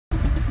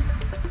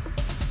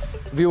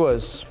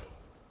Viewers,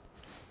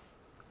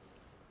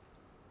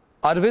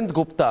 Arvind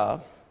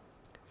Gupta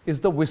is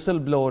the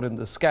whistleblower in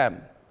the scam.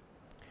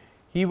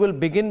 He will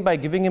begin by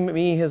giving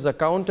me his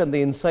account and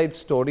the inside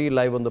story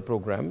live on the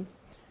program.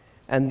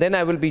 And then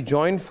I will be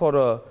joined for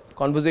a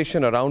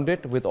conversation around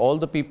it with all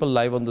the people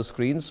live on the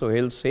screen. So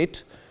he'll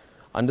sit,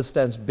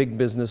 understands big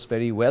business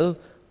very well.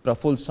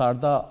 Praful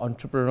Sarda,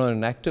 entrepreneur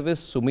and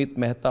activist. Sumit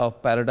Mehta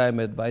of Paradigm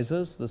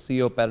Advisors, the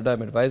CEO of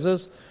Paradigm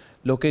Advisors.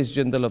 Lokesh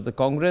Jindal of the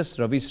Congress,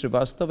 Ravi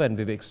Srivastava and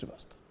Vivek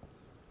Srivastava.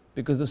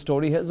 Because the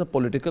story has a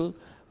political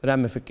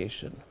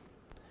ramification.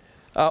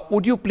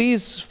 Would you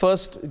please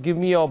first give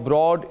me your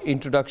broad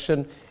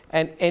introduction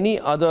and any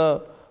other,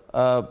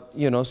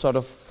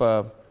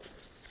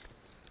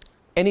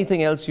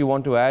 anything else you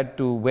want to add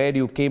to where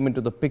you came into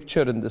the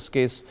picture in this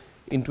case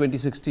in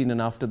 2016 and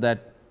after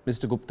that,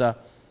 Mr. Gupta.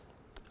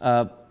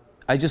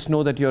 I just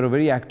know that you're a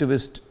very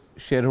activist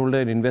shareholder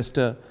and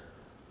investor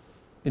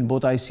in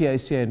both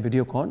ICICI and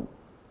Videocon.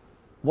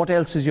 What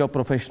else is your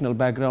professional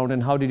background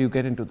and how did you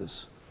get into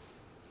this?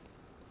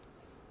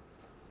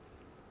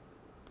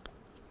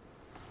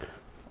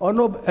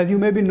 Arnab, as you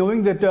may be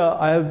knowing that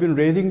I have been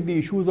raising the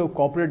issues of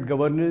corporate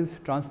governance,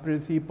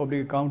 transparency,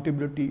 public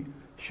accountability,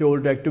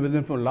 shareholder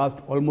activism for the last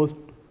almost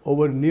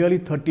over nearly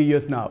 30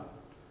 years now.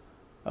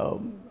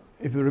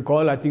 If you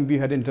recall, I think we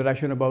had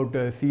interaction about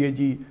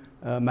CAG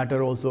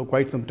matter also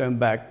quite some time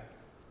back.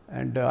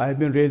 And I have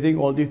been raising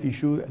all these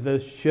issues as a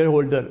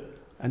shareholder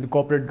and the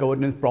corporate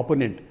governance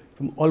proponent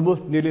from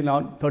almost nearly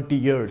now 30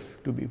 years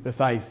to be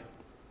precise.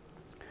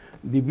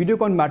 The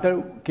Videocon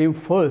matter came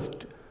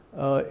first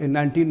in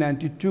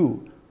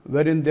 1992,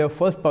 wherein their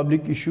first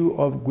public issue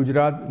of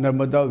Gujarat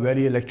Narmada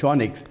Valley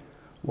Electronics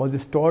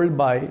was stalled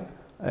by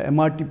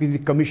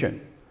MRTPC Commission.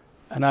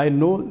 And I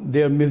know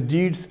their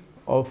misdeeds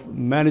of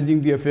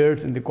managing the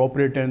affairs in the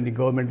corporate and the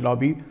government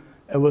lobby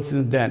ever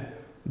since then.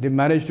 They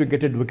managed to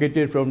get it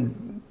vacated from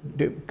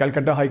the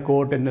Calcutta High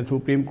Court and the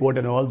Supreme Court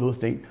and all those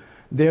things.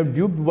 They have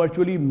duped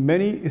virtually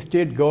many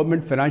state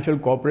government financial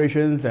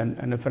corporations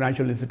and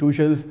financial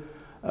institutions,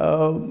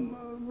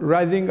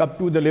 rising up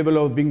to the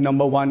level of being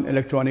 #1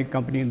 electronic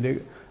company in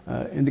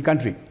the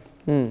country.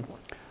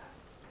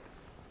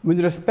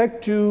 With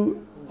respect to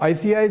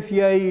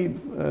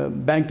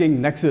ICICI banking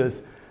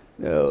nexus,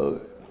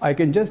 I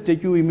can just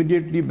take you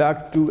immediately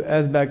back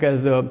as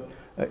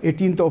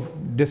 18th of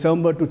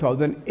December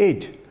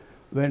 2008,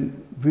 when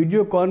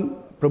Videocon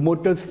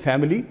promoters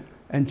family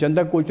and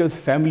Chanda Kochhar's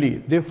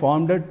family, they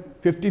formed a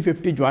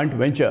 50-50 joint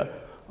venture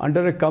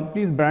under a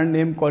company's brand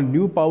name called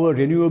New Power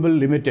Renewable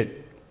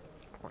Limited.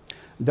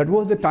 That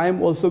was the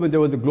time also when there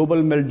was a global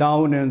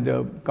meltdown and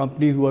the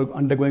companies were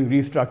undergoing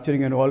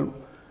restructuring and all,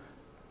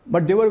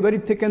 but they were very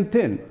thick and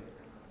thin.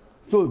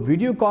 So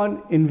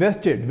Videocon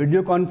invested,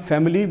 Videocon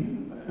family,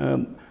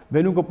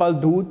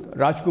 Venugopal Dhoot,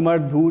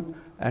 Rajkumar Dhoot,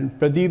 and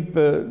Pradeep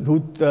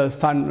Dhoot's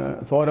son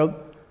Saurabh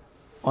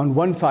on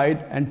one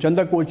side, and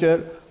Chanda Kochhar,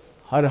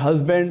 her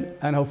husband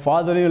and her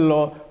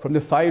father-in-law from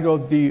the side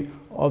of the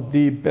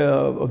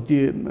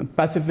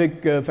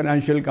Pacific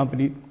Financial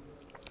Company,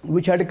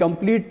 which had a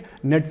complete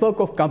network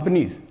of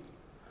companies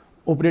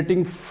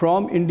operating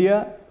from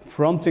India,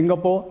 from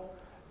Singapore,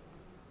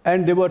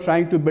 and they were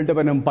trying to build up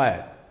an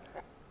empire.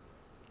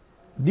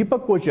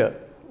 Deepak Kochhar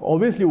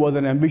obviously was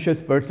an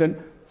ambitious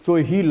person, so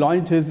he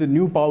launched his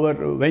New Power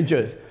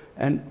Ventures.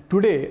 And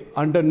today,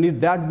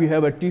 underneath that, we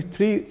have at least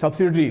 3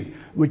 subsidiaries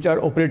which are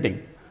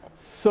operating.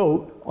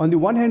 So, on the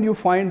one hand, you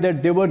find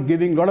that they were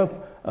giving a lot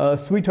of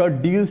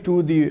sweetheart deals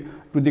to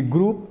the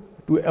group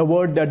to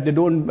avoid that they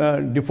don't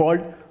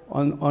default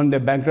on their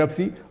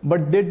bankruptcy.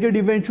 But they did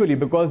eventually,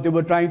 because they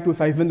were trying to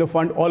siphon the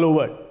fund all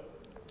over.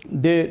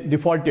 They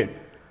defaulted.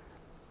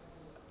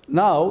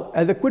 Now,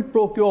 as a quid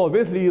pro quo,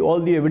 obviously, all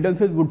the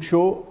evidences would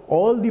show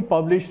all the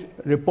published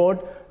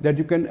report that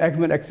you can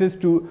have access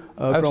to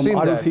from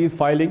ROC's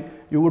filing.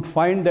 You would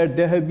find that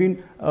there have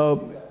been a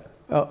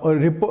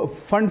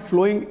fund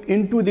flowing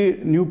into the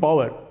New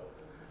Power,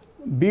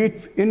 be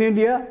it in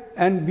India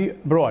and be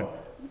abroad.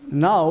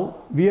 Now,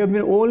 we have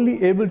been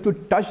only able to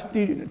touch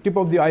the tip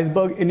of the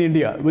iceberg in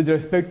India with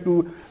respect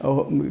to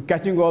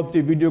catching off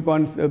the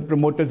Videocon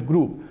promoters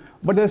group.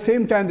 But at the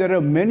same time, there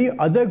are many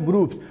other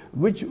groups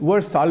which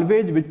were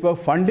salvaged, which were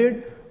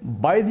funded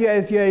by the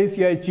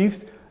ICICI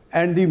chiefs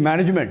and the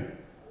management.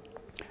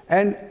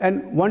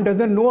 And one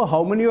doesn't know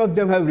how many of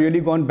them have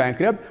really gone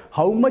bankrupt.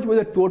 How much was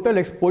the total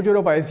exposure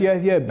of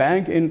ICICI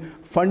Bank in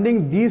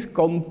funding these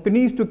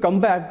companies to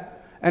come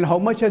back, and how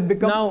much has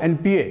become now,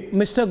 NPA?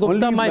 Mr.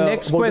 Gupta, my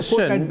next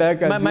question,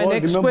 my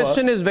next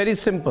question is very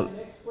simple. My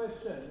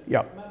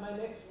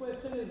next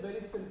question is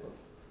very simple.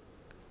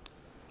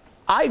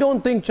 I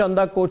don't think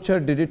Chanda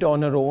Kochhar did it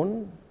on her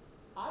own.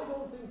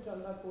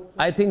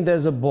 I think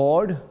there's a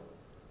board,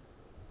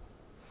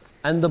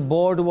 and the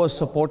board was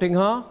supporting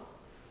her.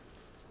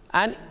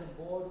 And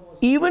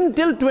even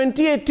till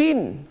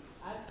 2018,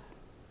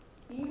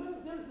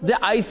 the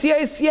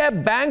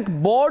ICICI Bank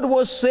board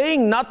was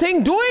saying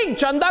nothing doing.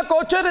 Chanda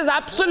Kochhar is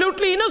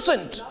absolutely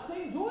innocent.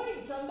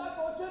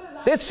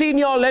 They'd seen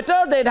your letter,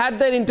 they'd had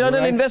their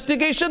internal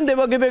investigation, they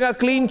were giving a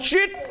clean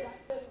sheet.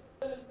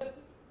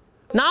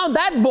 Now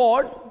that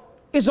board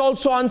is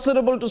also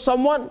answerable to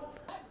someone,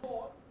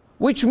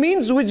 which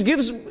means, which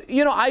gives,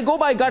 you know, I go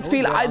by gut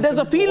feel. There's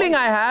a feeling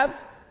I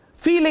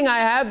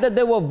have that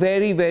there were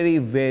very, very,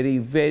 very,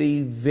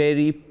 very,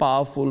 very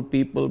powerful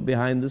people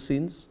behind the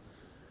scenes,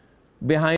 behind